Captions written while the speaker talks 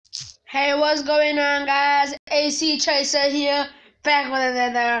Hey, what's going on, guys? AC Chacer here, back with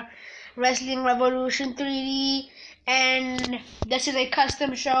another Wrestling Revolution 3D, and this is a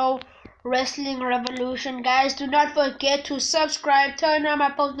custom show, Wrestling Revolution. Guys, do not forget to subscribe, turn on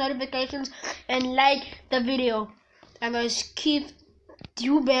my post notifications, and like the video. And guys, Keith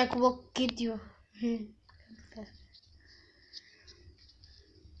Dewback will get you.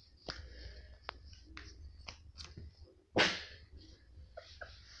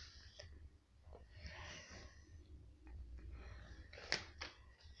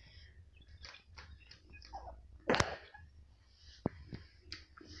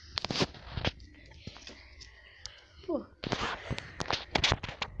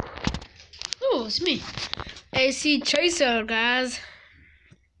 Oh, it's me, AC Chacer, guys.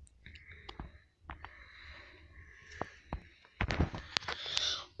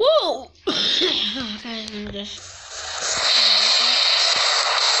 Whoa! Okay, let me just.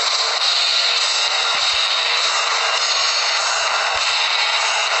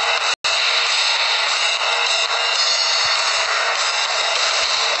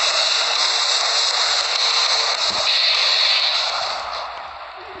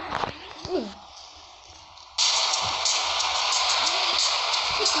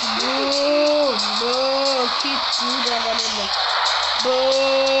 Boo! Keith Dewback on it. Boo!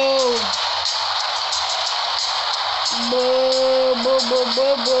 Boo! Boo! Boo!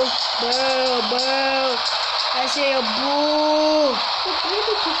 Boo! Boo! Boo! Boo! I say a boo!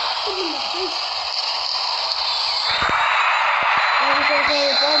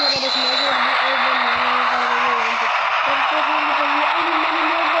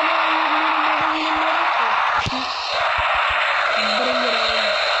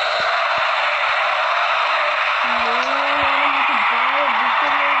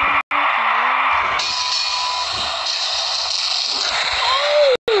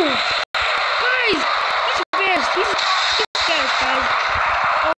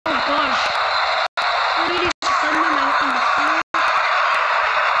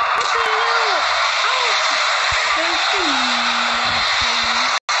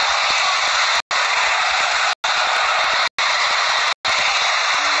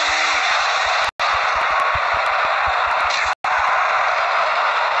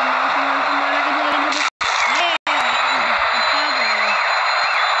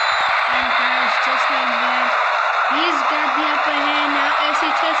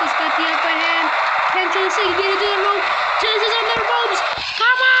 Chacer's got the upper hand. Can Chacer get into the rope? Chacer's on the ropes.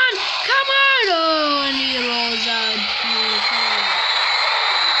 Come on! Come on! Oh, and he rolls out.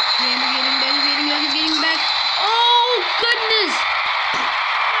 He's getting back. Oh, goodness!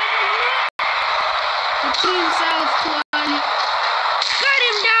 The Prince out to Ali. Cut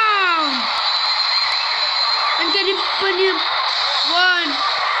him down! And get him, put him. One.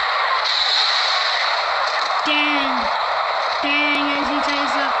 Dang, AC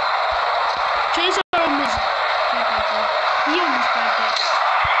Chacer. Chacer almost got that though. He almost got that.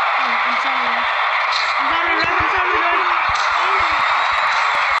 Oh, I'm sorry, ref. I'm sorry, ref.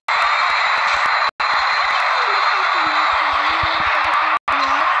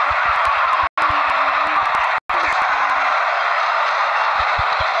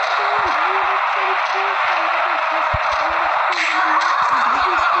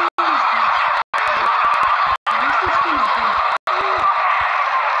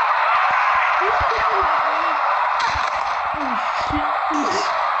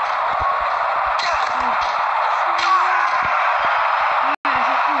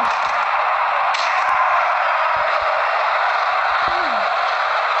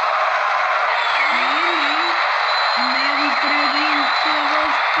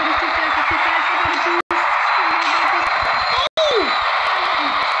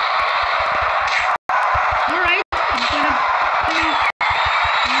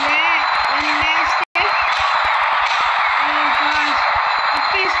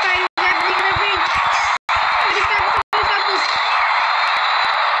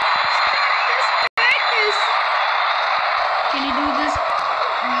 Can you do this?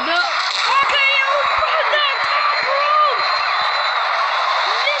 No. Okay, oh, the top rope.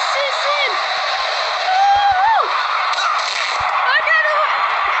 This is it. Oh, another one.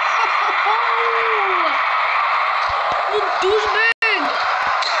 Oh, you douchebag.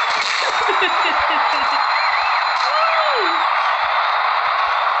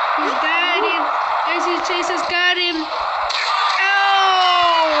 He's got him. AC Chacer's got him. Oh,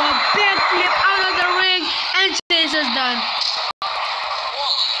 a backflip out of the ring, and Chacer's done.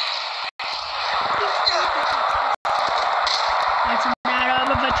 That's not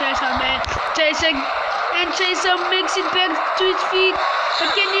over for Chacer, man. Chacer makes it back to his feet,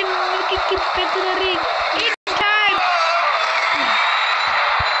 but can Keith back to the ring. In time.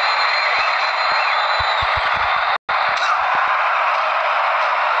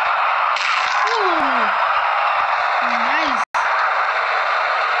 Ooh. Nice.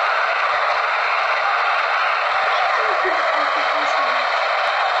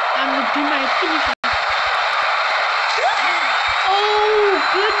 I'm gonna do my finisher. Oh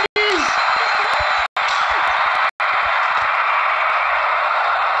goodness!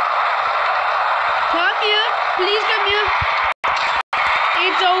 Come here, please come here.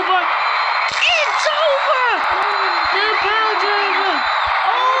 It's over. It's over. The power driver.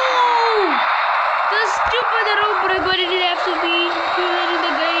 Oh, the stupid robot, but it didn't have to be included in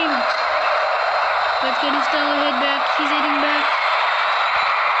the game. But can he still head back? He's heading back.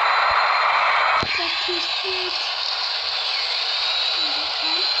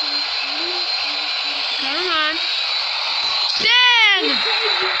 Come on. Dang!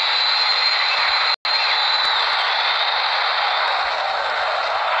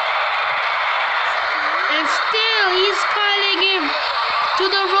 And still he's calling him to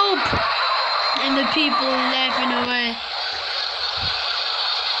the rope. And the people laughing away.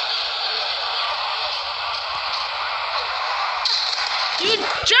 You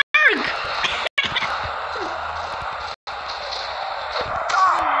jerk!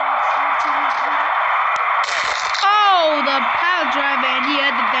 Oh, the power driver, and he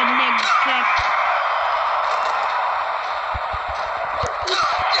had the neck clap.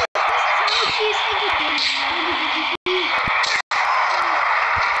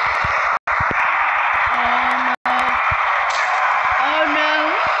 Oh no.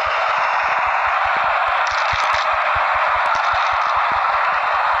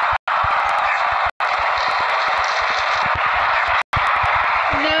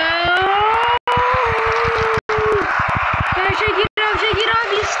 Shake it off,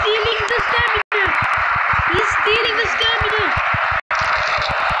 he's stealing the stamina. He's stealing the stamina.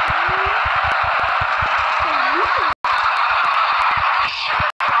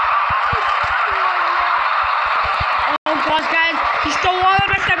 Oh gosh guys, he stole all of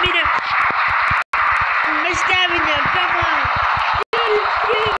my stamina. My stamina, come on.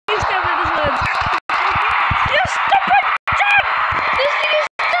 You stamina this one. You stupid jerk! This thing is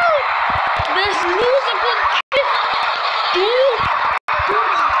still. This loser could kill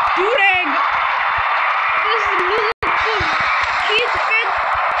Durag. This loser could Keith Fed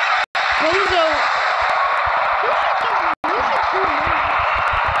Bozo.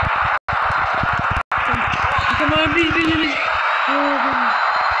 Come on, please.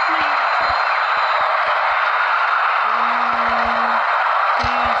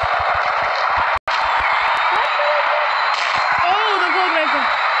 Oh, the gold breaker.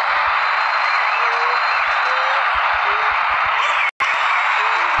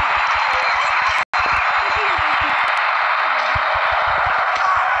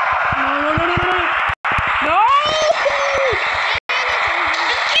 No!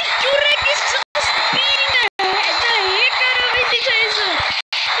 Keith Dewback is just beating the heck out of it, Chacer.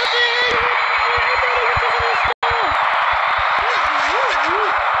 What the hell? I thought he was just gonna stop.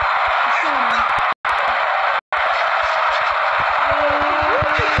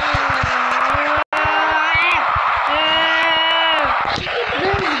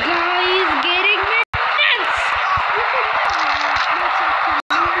 This guy is getting me nuts.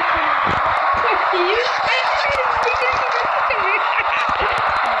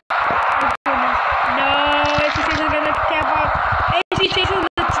 No, AC Chacer's gonna cap out. AC Chacer's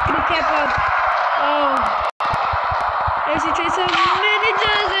gonna cap out. Oh. AC Chacer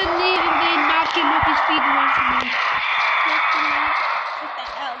manages and they knock him off his feet once more.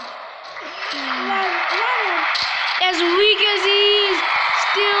 As weak as he is,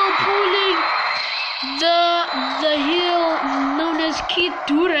 still pulling the heel known as Keith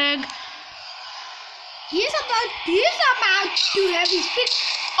Durag. He's about to have his feet.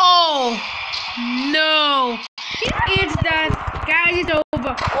 Oh no! It's done, guys. It's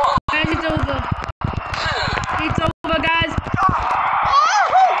over. Guys, it's over. It's over, guys. Oh!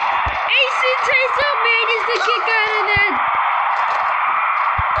 AC Chacer managed to kick out of that.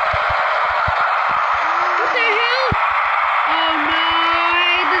 What the hell? Oh no! I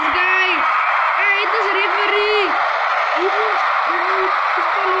hate this guy. I hate this referee. He's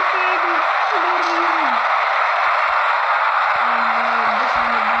qualified for no reason. This is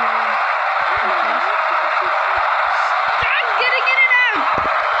gonna be stop getting in and out!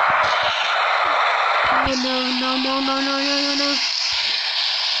 Oh no.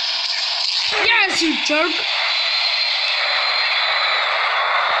 Yes, you jerk!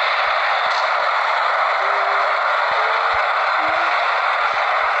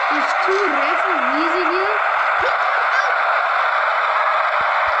 There's two referees in here. Pick one out.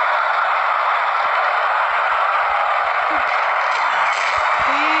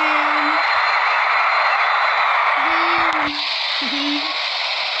 Bam. Bam.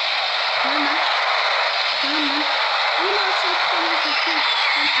 Come on. Come on. We know something is a thing.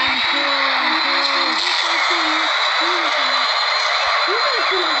 I'm cool. You're gonna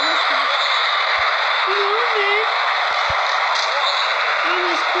do it this time. No, man. I'm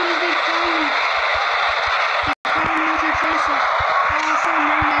as cool as they call me. They call me the Chacer. Also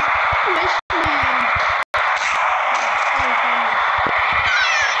known as Fishman. Oh, funny.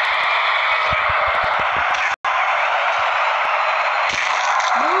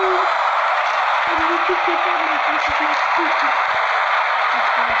 Boom. And you can keep on my face is not squeaky. That's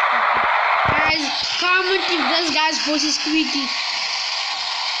very squeaky. Guys, comment if this guy's voice is squeaky.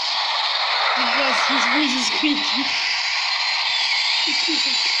 Because his voice is squeaky.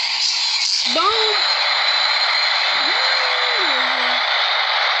 Boom!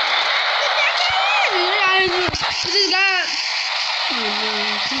 This guy. Oh no,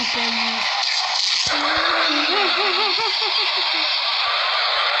 he's funny.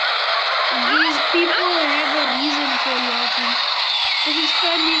 These people have a reason for laughing. This is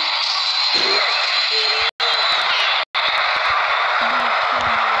funny.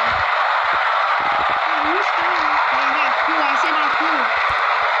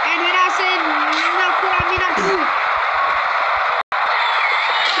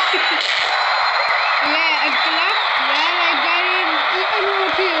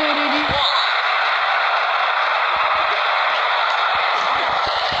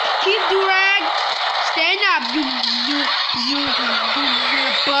 Keith Durag, stand up, you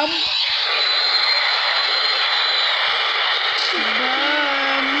bum.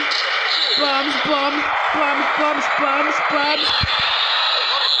 Bums.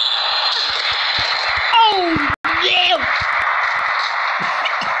 Oh, yeah.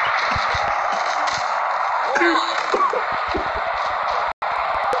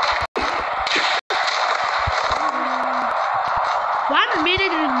 1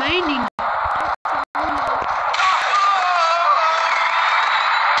 minute remaining.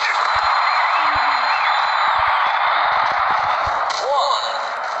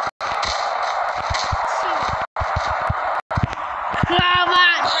 Come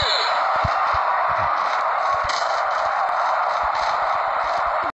on.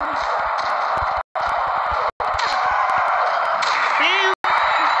 Bam.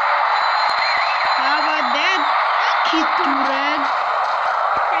 How about that? Keith Dewback.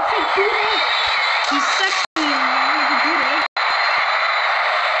 That's a Durag. He's such a Durag.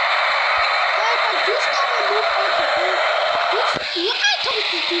 But this time I moved out the way. You I told you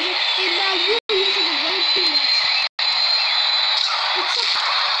to do it, and now you're using it way too much. It's a...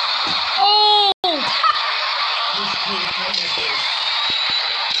 Oh!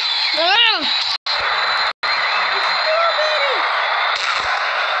 Oh!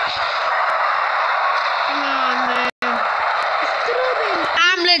 Come on, man.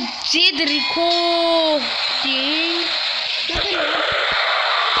 I'm legit recording.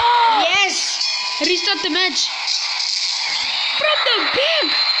 Oh. Yes! Restart the match. From the back!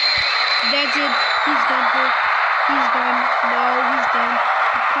 That's it. He's done for. He's done. No, he's done.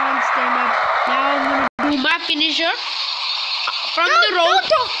 He can't stand up. Now I'm gonna do my finisher. From the rope.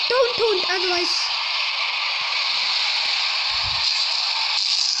 Don't, otherwise.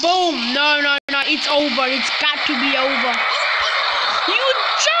 Boom! No. It's over. It's got to be over. You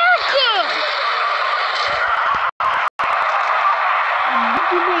jerk!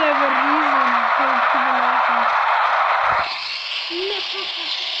 People have a reason for people laughing.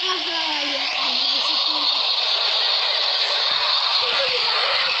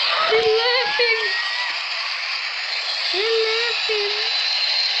 They're laughing.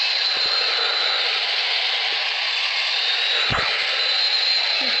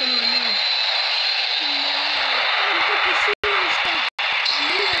 Come on now.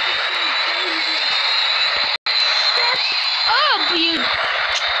 Up, you.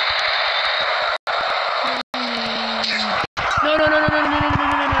 No. No,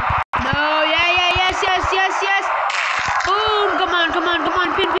 yes. Boom, come on.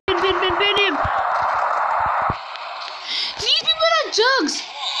 Pin him. These people are jugs.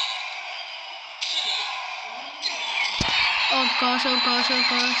 Oh gosh.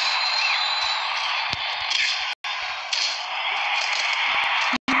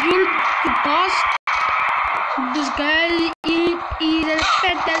 You're the boss. This guy is as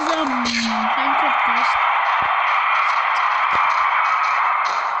fat as a Minecraft boss.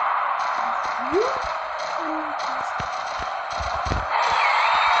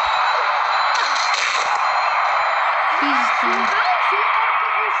 So Yeah. how is your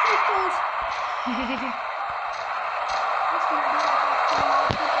RPG so close?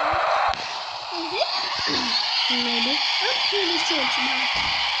 Is it? Maybe. I'm pretty sure it's not.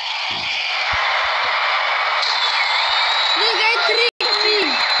 This guy tricked me.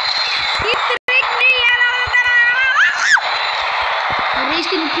 He tricked me. Rest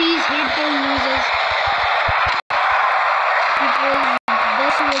in peace, hateful users. Because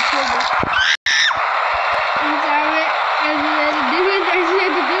those who were killed. I'm sorry. I just had to do it. I just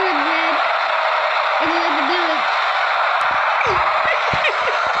had to do it, man. I just had to do it.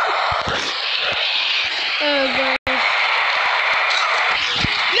 Oh gosh.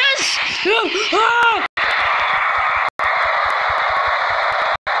 Yes! Oh!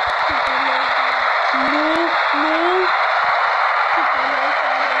 No, no.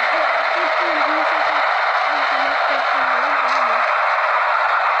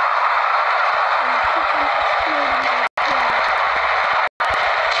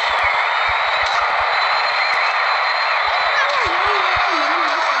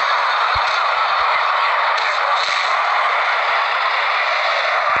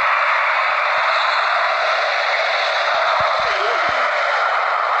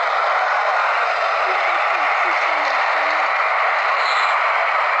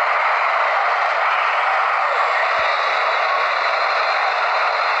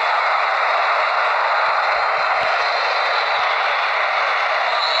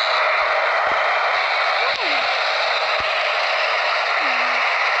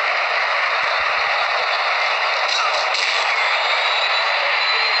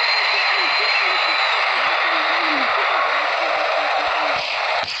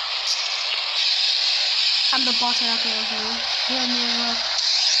 I'm the boss out there, man. He'll never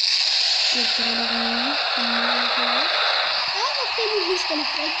get rid of me. I have a feeling he's gonna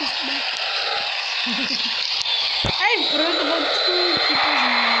break this back. I broke about 2 people's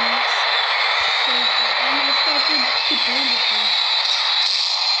knees. So far. And I started to play this one.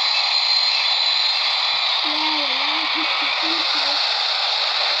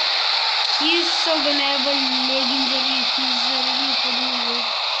 He's so gonna have a leg injury if he's really putting it.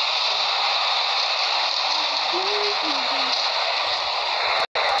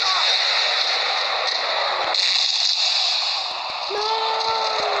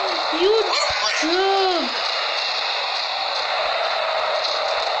 You jerk!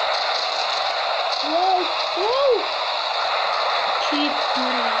 Whoa, whoa! Keith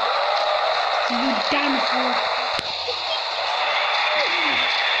Dewback. You done for.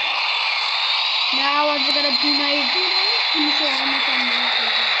 Now I'm gonna do my finisher one more time.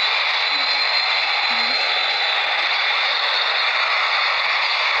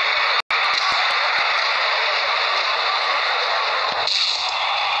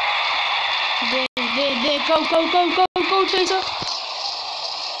 There, go, Chacer.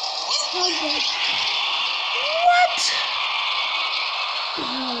 Okay. What? Oh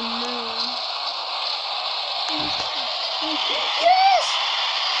no. Yes!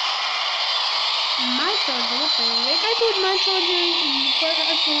 My charger, what the heck? I thought my charger was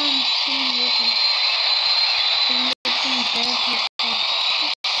I found some weapon.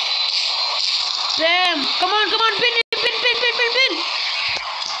 Bam! Come on, pin!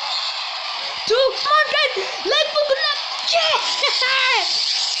 Two, come on guys! Like for good luck! Yeah!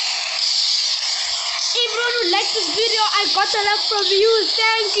 Everyone who liked this video, I got a like from you.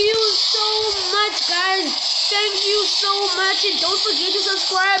 Thank you so much, guys. Thank you so much, and don't forget to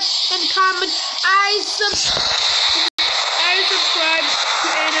subscribe and comment. I subscribe to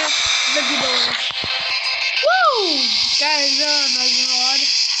enter the giveaway. Woo! Guys, oh my god.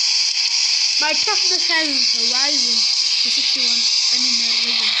 My toughness has risen to 61. I mean,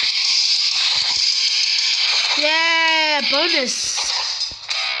 risen. Yeah, bonus.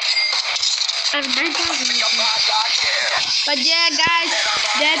 I have 9,000. But yeah, guys,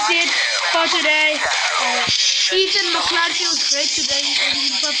 that's it for today. Ethan McLeod feels great today.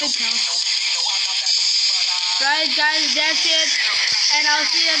 He's in perfect health. Right, guys, that's it. And I'll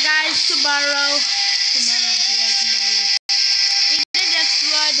see you guys tomorrow.